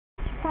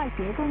ニ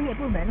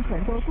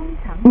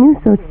ュ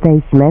ースをお伝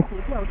えします。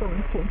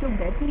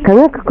化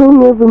学工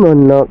業部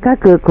門の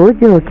各工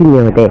場企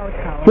業で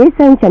生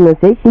産者の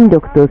精神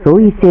力と創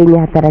意性に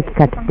働き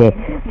かけて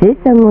生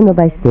産を伸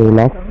ばしてい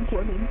ます。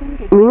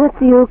2月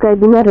8日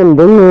ビナルン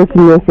連合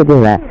企業所で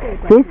は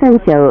生産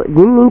者を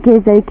人民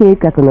経済計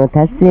画の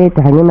達成へ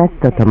と励ます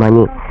ととも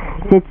に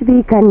設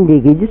備管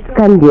理、技術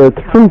管理を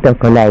きちんと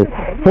行い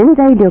潜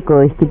在力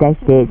を引き出し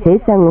て生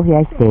産を増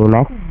やしてい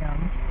ます。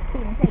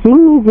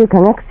新義州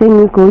化学繊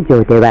維工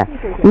場では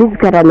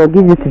自らの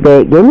技術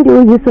で原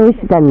料輸送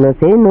手段の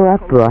性能ア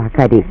ップを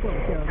図り、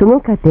その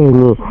過程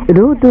に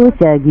労働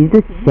者、技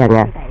術者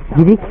が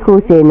自力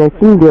更生の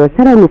心理を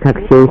さらに革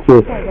新し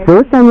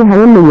増産に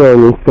励むよう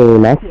にしてい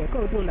ます。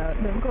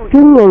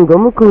平壌ゴ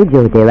ム工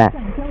場では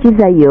資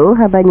材を大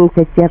幅に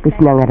節約し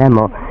ながら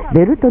も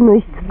ベルトの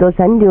質と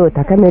産量を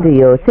高める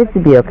よう設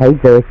備を改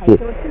造し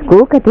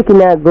効果的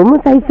なゴム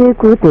再生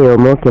工程を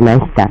設けまし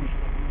た。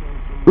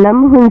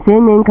南部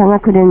青年科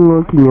学連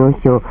合企業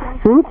所、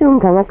suncheon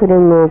科学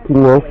連合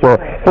企業所、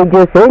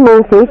女青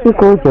年製紙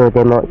工場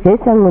でも生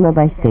産を伸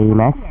ばしてい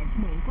ます。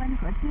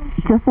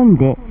朝鮮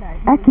で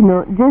秋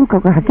の全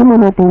国履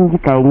物展示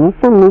会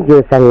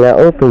2023が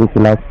オープンし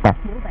ました。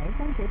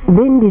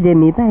便利で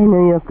見栄え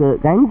の良く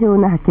頑丈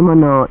な履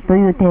物をと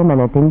いうテーマ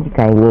の展示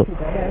会に、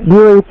リ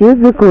オンシュ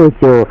ーズ工場、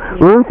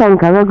ウォンサン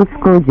革靴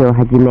工場を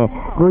はじめ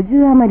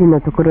50余り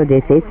のところ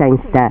で生産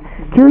した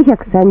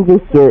930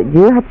種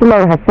18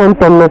万8000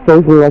トンの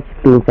製品が出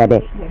品さ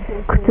れ、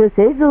靴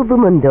製造部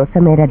門で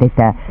収められ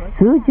た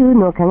数十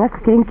の科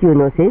学研究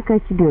の成果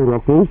資料が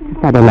提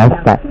出されま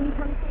した。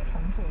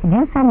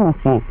13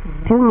日、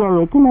平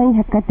壌駅前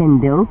百貨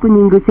店でオープニ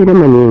ングセレ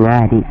モニーが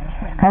あり、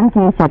関係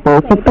者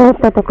と出版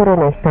したところ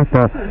の人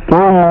と教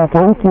員、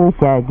研究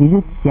者、技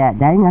術者、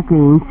大学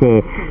院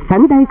生、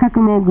三大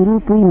革命グル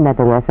ープ員な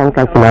どが参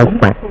加しまし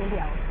た。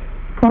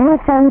その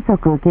3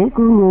足軽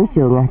工業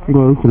省が発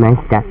言しまし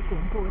た。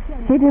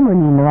セレモ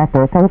ニーの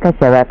後、参加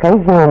者は会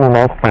場を見ま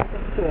した。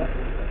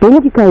展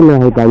示会の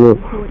間に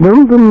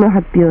論文の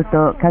発表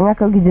と科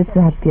学技術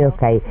発表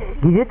会、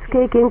技術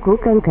経験交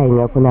換会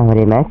が行わ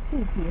れます。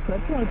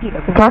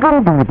チャガ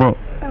ン道で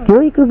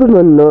教育部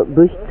門の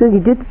物質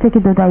技術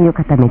的土台を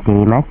固めて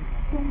います。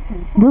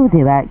道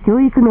では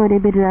教育のレ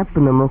ベルアップ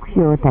の目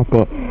標を立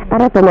て、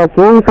新たな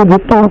教育実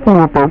験制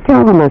度と教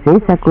義の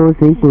政策を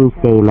推進し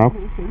ています。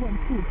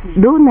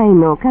道内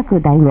の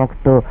各大学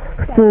と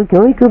普通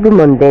教育部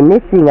門で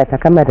熱意が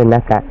高まる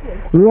中、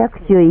200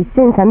種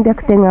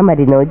1300点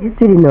余りの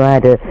実利のあ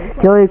る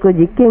教育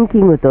実験器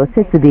具と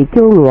設備、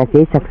競技が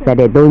製作さ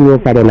れ導入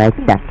されまし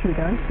た。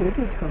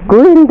講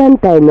演団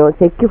体の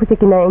積極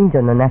的な援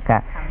助の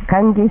中、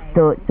韓義市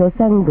と朝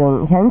鮮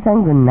郡、平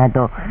壌郡な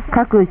ど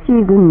各市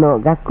郡の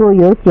学校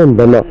幼稚園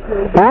でも教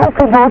育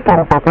状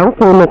況と環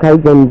境の改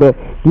善で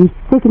実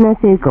質的な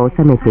成果を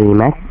収めてい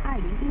ます。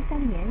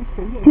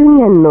平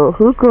壌の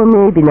風光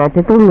明媚な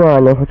テトン川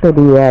のほと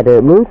りにあ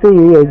るムンス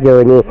遊泳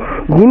場に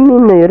人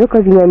民の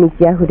喜びが満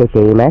ち溢れて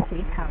います。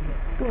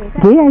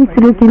敬愛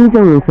する金正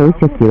恩総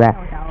書記は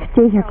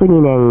主治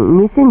102年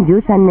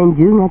2013年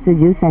10月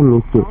13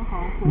日、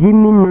人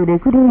民のレ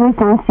クリエーシ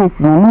ョン施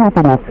設に見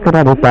事に作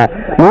られた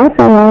モー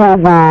ター遊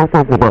泳場を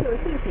訪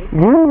れ、従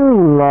業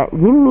員が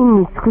人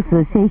民に尽く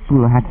す精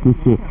神を発揮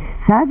し、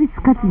サービ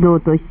ス活動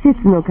と施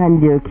設の管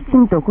理をきち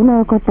んと行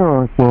うこと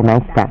を教えま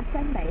した。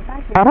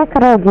あれか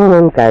ら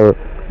10年間、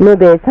延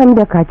べ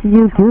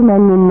389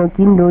万人の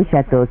勤労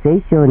者と青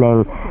少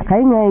年、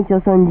海外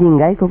朝鮮人、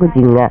外国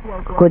人が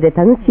ここで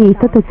楽しいひ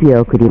ととき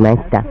を送りまし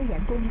た。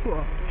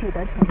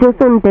朝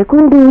鮮テコ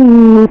ンドー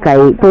委員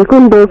会テコ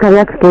ンドー科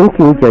学研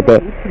究所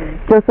で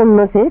朝鮮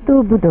の正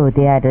統武道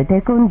である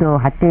テコンドーを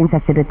発展さ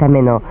せるた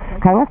めの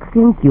科学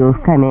研究を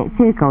深め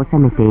成果を収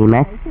めてい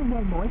ます。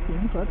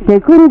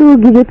テコンドー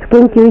技術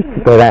研究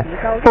室では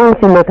選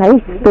手の体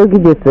質と技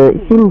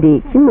術、心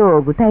理、知能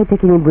を具体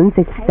的に分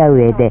析した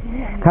上で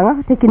科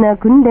学的な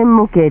訓練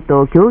模型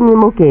と競技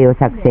模型を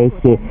作成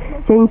し、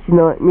選手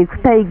の肉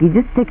体技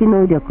術的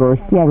能力を引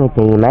き上げ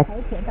ています。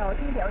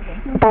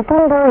テコ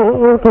ンドー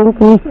栄養研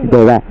究室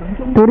では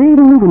トレー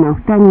ニングの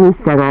負担に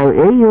従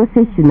う栄養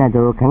摂取な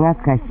どを科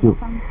学化し、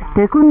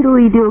テコンド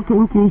ー医療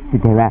研究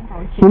室では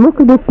種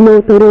目別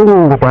のトレーニ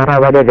ングで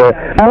現れる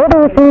運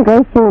動性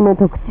外傷の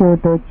特徴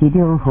と治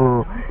療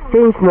法、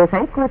選手の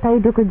最高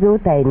体力状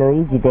態の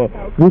維持で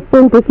実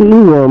践的意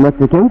義を持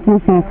つ研究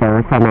成果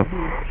を収め、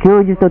教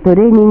授とト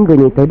レーニング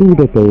に取り入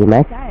れていま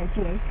す。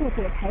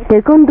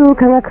テコンドー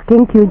科学研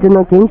究所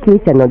の研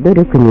究者の努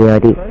力によ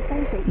り、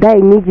第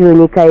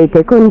22回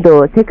テコン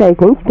ドー世界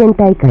選手権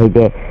大会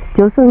で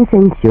朝鮮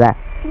選手は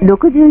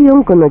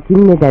64個の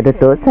金メダル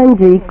と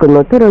31個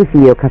のトロフ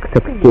ィーを獲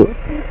得し、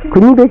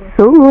国別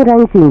総合ラ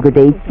ンキング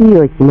で1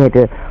位を占め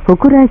る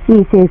誇らし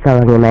い成果を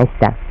上げまし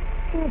た。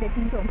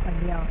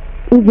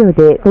以上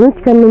でこの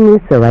時間のニュー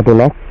スを終わり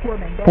ます。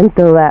担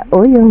当は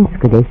ヨンス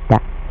クでし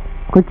た。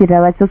こち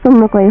らは朝鮮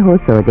の声放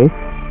送です。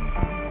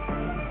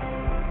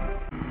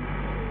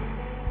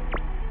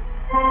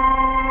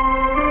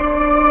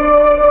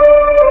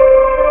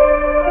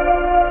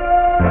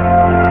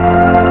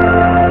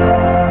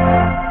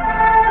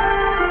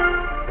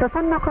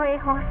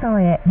放送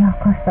へよ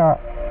うこ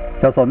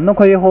そ。朝鮮の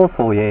声放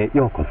送へ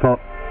ようこそ。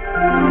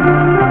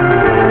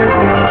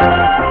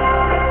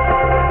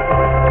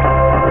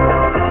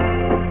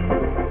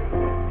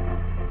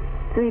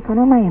ついこ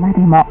の前まで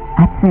も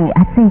暑い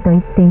暑いと言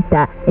ってい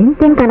た炎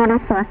天下の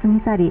夏は過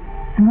ぎ去り、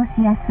過ご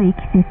しやすい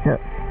季節、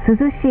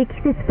涼しい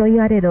季節と言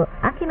われる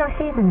秋の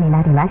シーズンに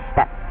なりまし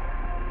た。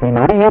実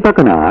り豊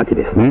かな秋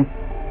ですね。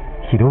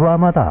昼は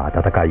まだ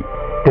暖かい。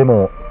で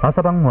も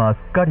朝晩はす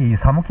っかり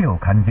寒気を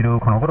感じる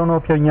この頃の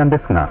平壌で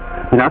すが、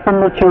皆さん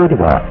の調理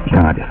はい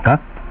かがですか？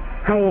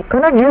はい、こ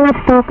の10月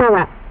10日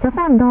は朝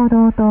鮮労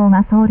働党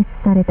が創立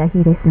された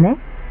日ですね。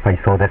はい、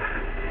そうです。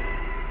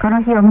こ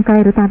の日を迎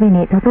えるたび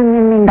に朝鮮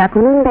人民が好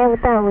んで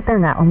歌う歌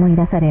が思い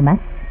出されます。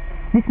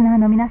リスナー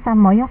の皆さ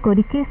んもよく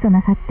リクエスト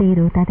なさってい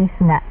る歌で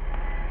すが、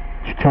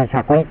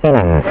101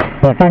年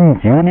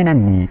2012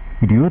年に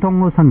劉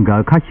東さんが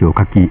歌詞を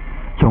書き、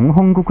チョン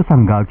ホン国さ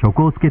んが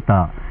曲をつけ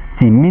た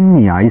人民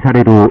に愛さ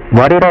れる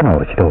我ら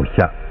の指導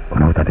者、こ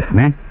の歌です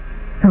ね。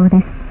そうで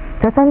す。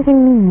朝鮮人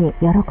民に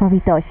喜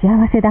びと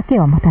幸せだけ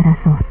をもたら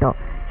そうと、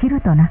昼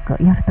となく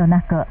夜と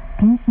なく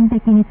献身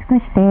的に尽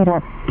くしてい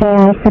る敬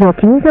愛する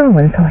金正恩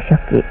総書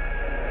記、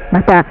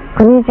また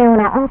国中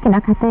の大き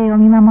な家庭を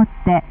見守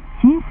って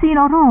浸水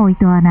の労をい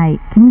とわな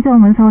い金正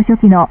恩総書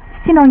記の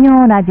父の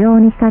ような情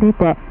に惹かれ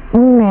て、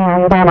運命を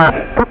委ね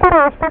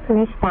心を一つ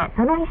にして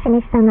その意志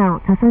に従う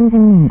朝鮮人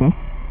民です。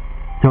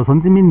朝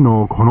鮮人民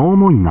のこの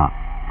思いが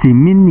人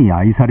民に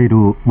愛され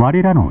る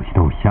我らの指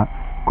導者、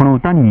この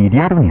歌にリ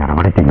アルに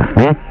表れています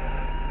ね。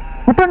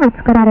歌が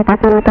作られた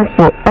その年、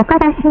岡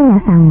田信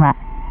也さんは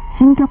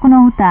新曲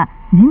の歌、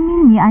人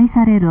民に愛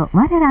される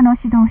我らの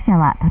指導者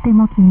はとて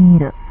も気に入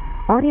る、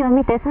折を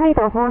見て再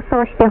度放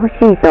送してほし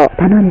いと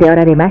頼んでお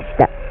られまし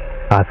た。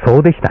あ、そ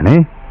うでした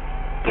ね。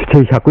樹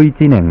齢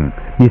101年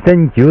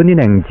2012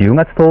年10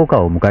月10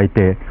日を迎え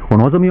てお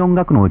望み音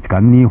楽の時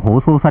間に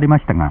放送されま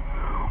したが、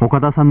岡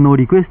田さんの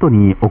リクエスト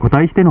にお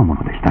答えしてのも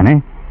のでした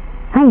ね。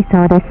はい、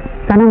そうです。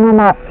その後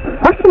も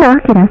星野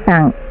明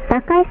さん、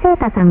高井聖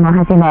太さんを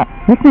はじめ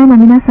リスナーの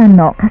皆さん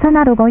の重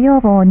なるご要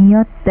望に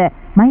よって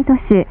毎年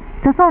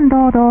朝鮮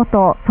労働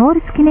党創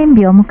立記念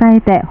日を迎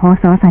えて放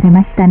送され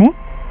ましたね。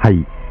は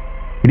い、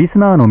リス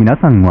ナーの皆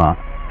さんは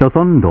朝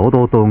鮮労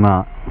働党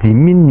が人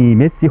民に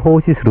滅地奉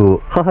仕する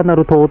母な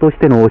る党とし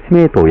ての使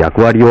命と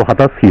役割を果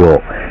たす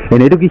ようエ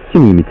ネルギッシュ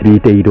に導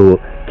いている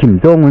金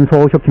正恩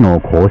総書記の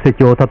功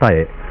績をたた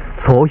え、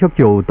総書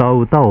記を歌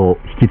う歌を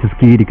引き続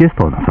きリクエス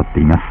トなさって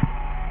います。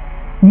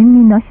人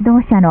民の指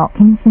導者の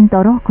献身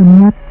と労苦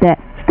によって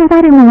人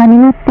誰もが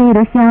願ってい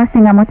る幸せ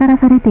がもたら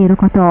されている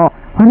ことを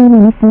骨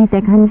に染み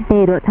て感じ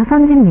ている朝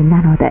鮮人民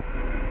なので、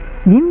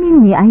人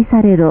民に愛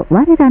される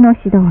我らの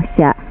指導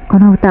者、こ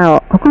の歌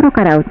を心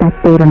から歌っ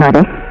ているの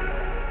です。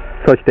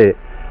そして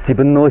自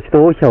分の指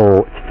導者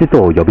を父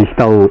と呼び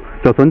慕う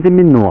朝鮮人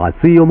民の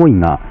熱い思い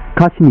が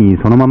歌詞に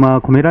そのまま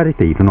込められ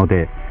ているの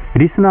で、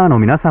リスナーの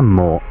皆さん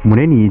も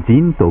胸にジ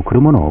ーンとく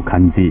るものを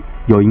感じ、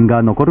余韻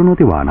が残るの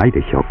ではない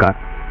でしょうか。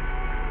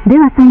で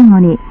は最後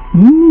に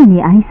人民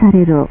に愛さ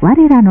れる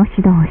我らの指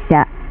導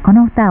者、こ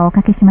の歌をお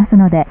かけします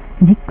ので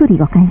じっくり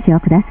ご鑑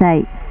賞くださ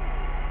い。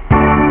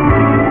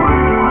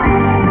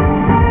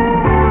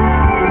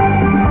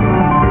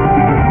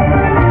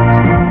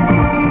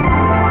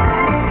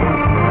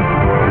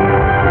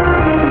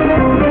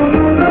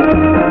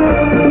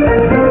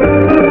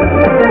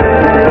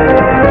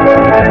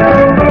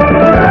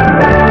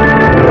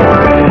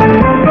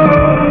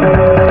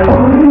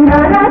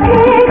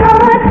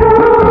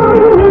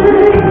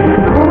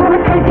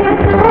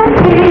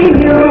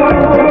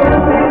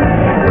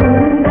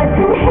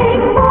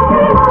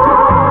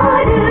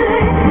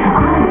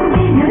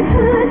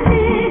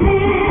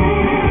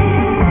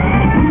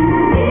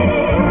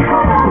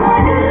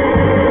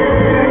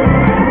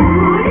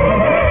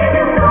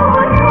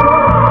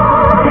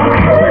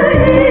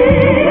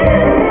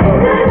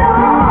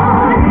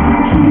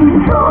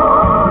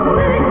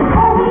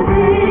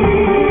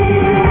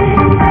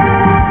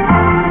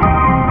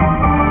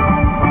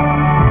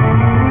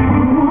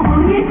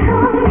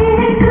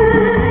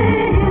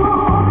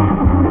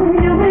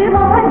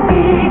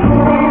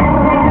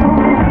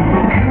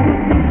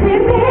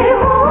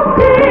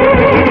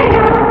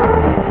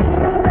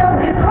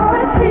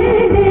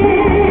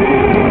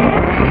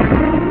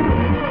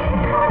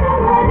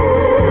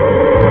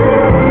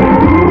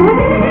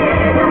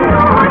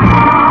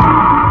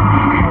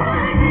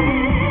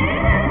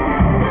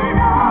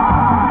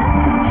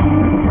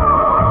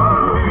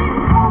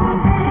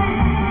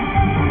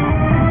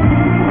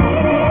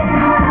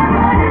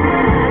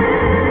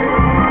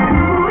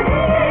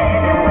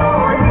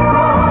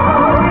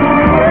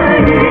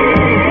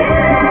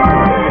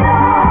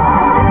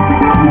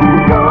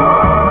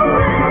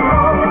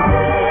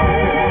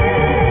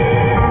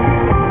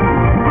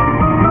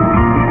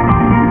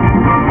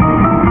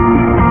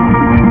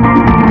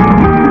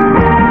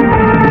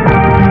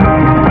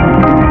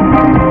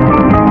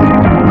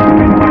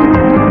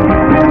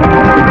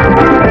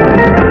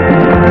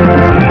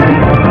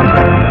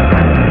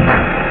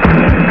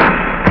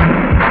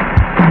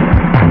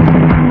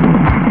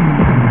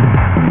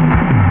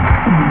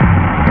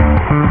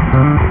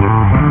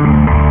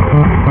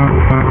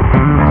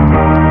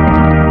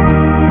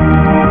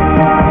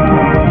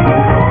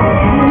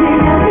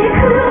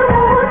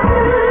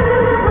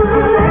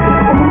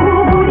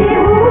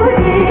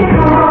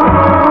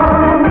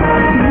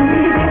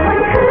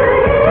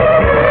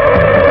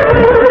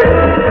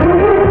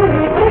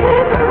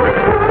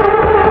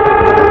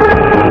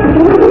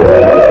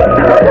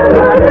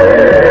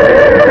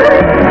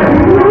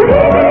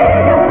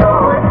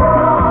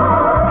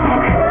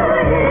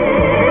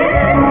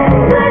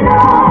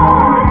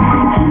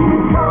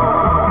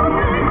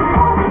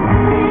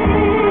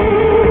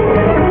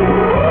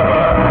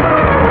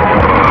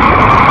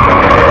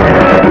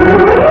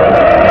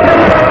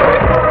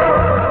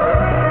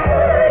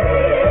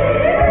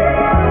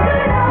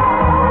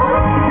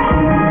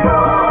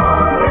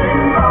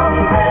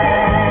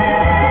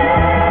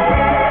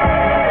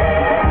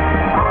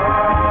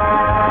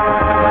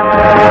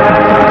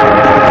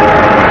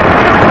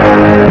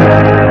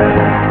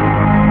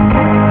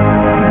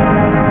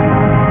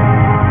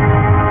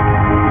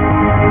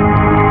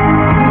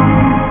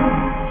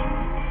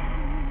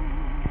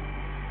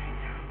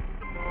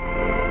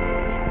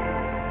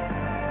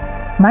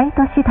毎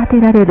年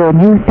建てられるニ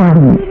ュータ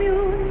ウン。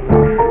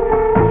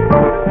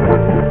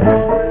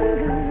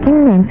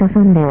近年朝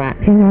鮮では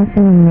平壌市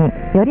民に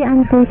より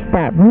安定し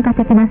た文化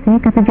的な生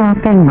活条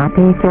件を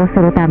提供す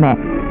るため、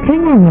平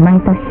壌に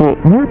毎年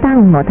ニュータ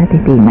ウンを建て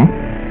ています。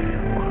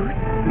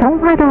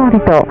東華通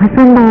りと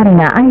花村通り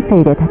が相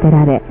次いで建て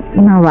られ、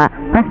今は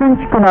花村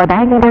地区の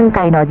第2段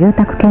階の住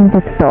宅建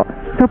設と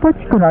ソポ地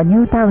区のニ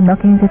ュータウンの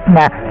建設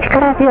が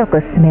力強く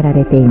進めら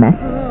れていま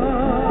す。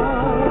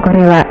こ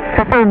れは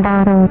朝鮮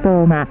労働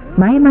党が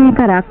前々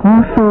から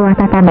構想を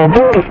温め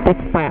準備して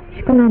きた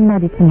宿難の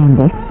実現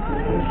です。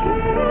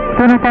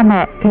そのた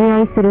め敬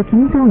愛する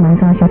金正恩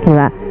総書記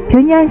は、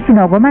平壌市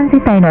の5万世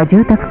帯の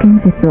住宅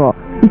建設を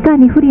いか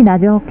に不利な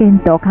条件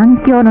と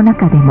環境の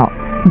中でも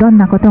どん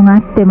なことがあ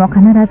っても必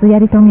ずや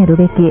り遂げる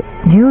べき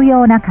重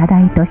要な課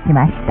題とし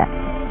ました。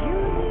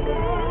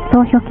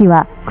総書記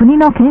は国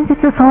の建設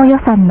総予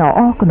算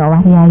の多くの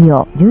割合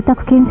を住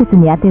宅建設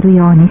に充てる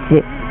ように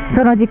し、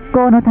その実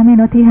行のため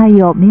の手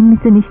配を綿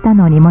密にした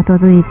のに基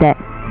づいて、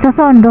朝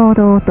鮮労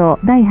働党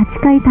第8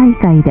回大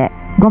会で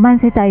5万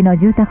世帯の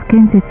住宅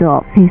建設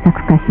を政策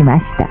化しま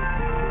した。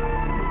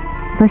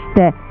そし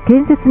て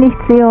建設に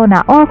必要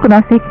な多くの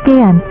設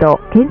計案と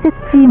建設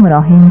チーム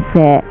の編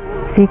成、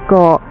施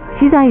工、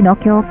資材の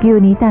供給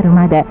に至る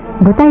まで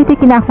具体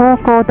的な方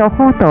向と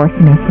方途を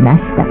示しまし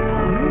た。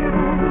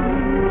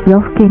夜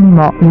更けに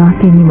も夜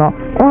明けにも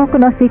多く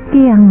の設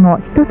計案を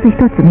一つ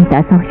一つ見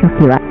た総書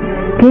記は、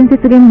建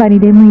設現場に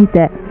出向い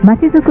て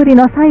街づくり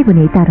の細部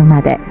に至る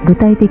まで具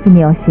体的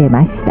に教え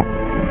ました。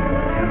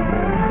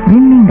人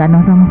民が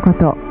望むこ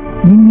と、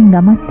人民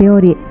が待ってお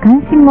り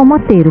関心を持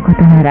っているこ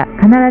となら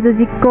必ず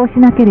実行し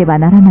なければ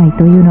ならない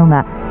というの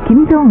が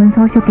金正恩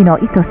総書記の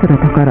意図する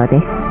ところで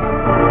す。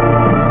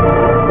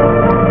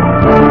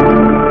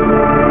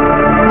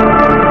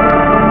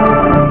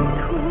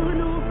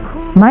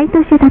毎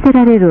年建て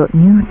られる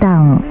ニュータ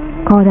ウン、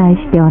交代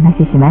してお話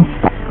ししまし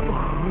た。